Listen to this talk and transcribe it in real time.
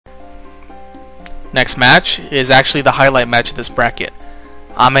Next match is actually the highlight match of this bracket.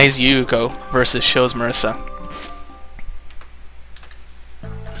 Ame's Yuuko versus Sho's Marissa.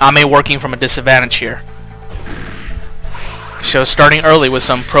 Ame working from a disadvantage here. Sho starting early with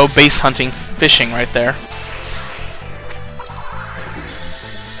some pro base hunting fishing right there.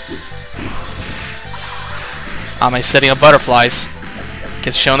 Ame setting up butterflies.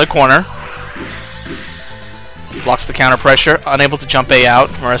 Gets Sho in the corner. Blocks the counter pressure. Unable to jump A out.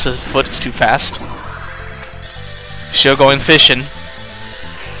 Marissa's foot is too fast. Sho going fishing.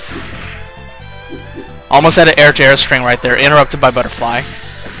 Almost had an air-to-air string right there. Interrupted by butterfly.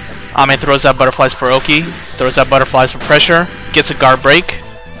 Ame throws out butterflies for Oki. Throws out butterflies for pressure. Gets a guard break.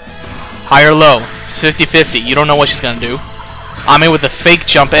 High or low. It's 50-50. You don't know what she's going to do. Ame with a fake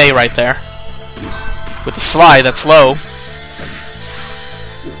jump A right there. With the slide, that's low.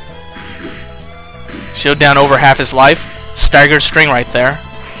 Sho down over half his life. Staggered string right there.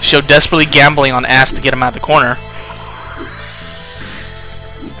 Sho desperately gambling on ass to get him out of the corner.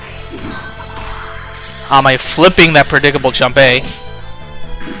 Ame flipping that predictable jump A.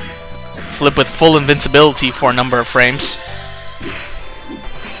 Flip with full invincibility for a number of frames.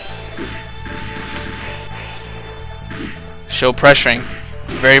 Sho pressuring.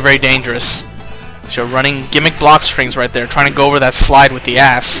 Very, very dangerous. Sho running gimmick block strings right there, trying to go over that slide with the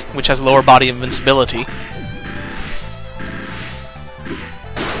ass, which has lower body invincibility.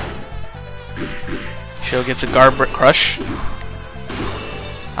 Sho gets a guard crush.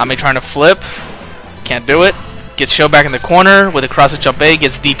 Ame trying to flip. Can't do it. Gets Sho back in the corner with a cross jump A,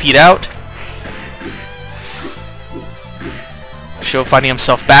 gets DP'd out. Sho finding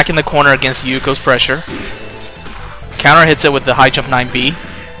himself back in the corner against Yuuko's pressure. Counter hits it with the high jump 9B.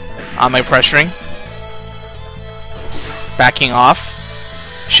 Ame pressuring. Backing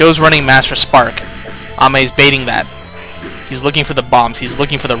off. Sho's running Master Spark. Ame's baiting that. He's looking for the bombs. He's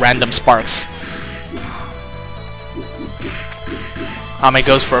looking for the random sparks. Ame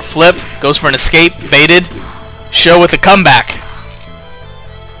goes for a flip. Goes for an escape. Baited. Sho with a comeback.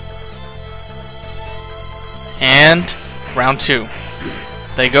 And round 2.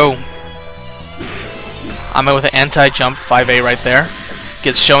 There you go. Ame with an anti-jump 5A right there.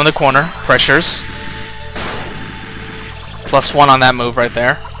 Gets Sho in the corner. Pressures. +1 on that move right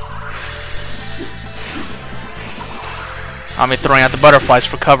there. Ame throwing out the butterflies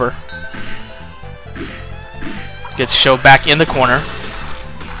for cover. Gets Sho back in the corner.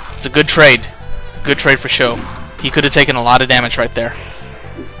 It's a good trade. Good trade for Sho. He could have taken a lot of damage right there.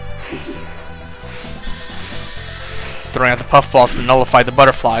 Throwing out the puffballs to nullify the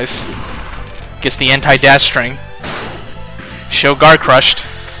butterflies. Gets the anti-dash string. Sho guard crushed.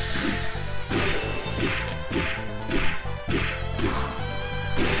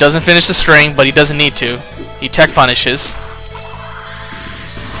 Doesn't finish the string, but he doesn't need to. He tech punishes.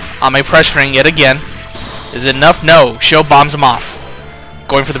 Ame pressuring yet again. Is it enough? No. Sho bombs him off.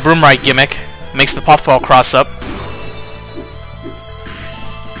 Going for the broom right gimmick. Makes the puffball cross up.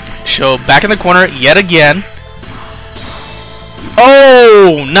 Sho back in the corner yet again.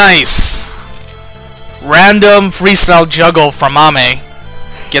 Oh, nice! Random freestyle juggle from Ame.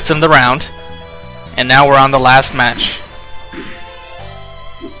 Gets him the round. And now we're on the last match.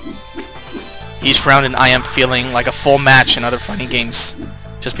 Each round in IaMP feeling like a full match in other fighting games,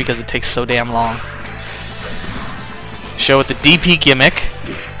 just because it takes so damn long. Sho with the DP gimmick,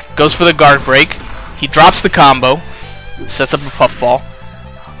 goes for the guard break, he drops the combo, sets up a puffball.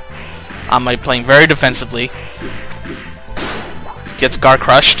 Ame playing very defensively, gets guard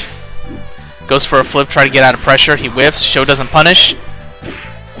crushed, goes for a flip, try to get out of pressure, he whiffs, Sho doesn't punish.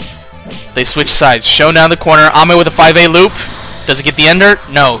 They switch sides, Sho down the corner, Ame with a 5A loop. Does he get the ender?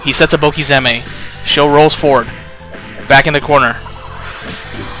 No. He sets up Okizeme. Sho rolls forward. Back in the corner.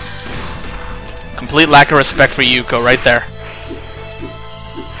 Complete lack of respect for Yuuko right there.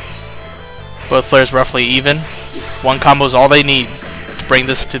 Both players roughly even. One combo is all they need to bring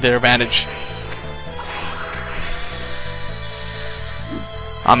this to their advantage.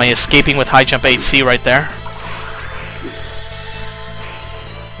 Ame escaping with high jump 8C right there.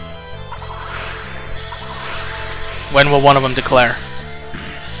 When will one of them declare?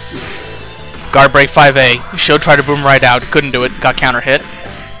 Guard break 5A. Sho tried to boom right out. Couldn't do it. Got counter hit.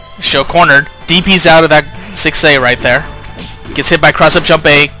 Sho cornered. DP's out of that 6A right there. Gets hit by cross up jump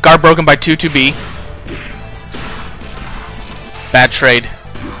A. Guard broken by 2-2B. Bad trade.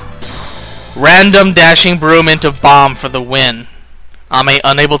 Random dashing broom into bomb for the win. Ame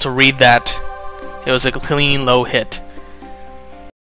unable to read that. It was a clean low hit.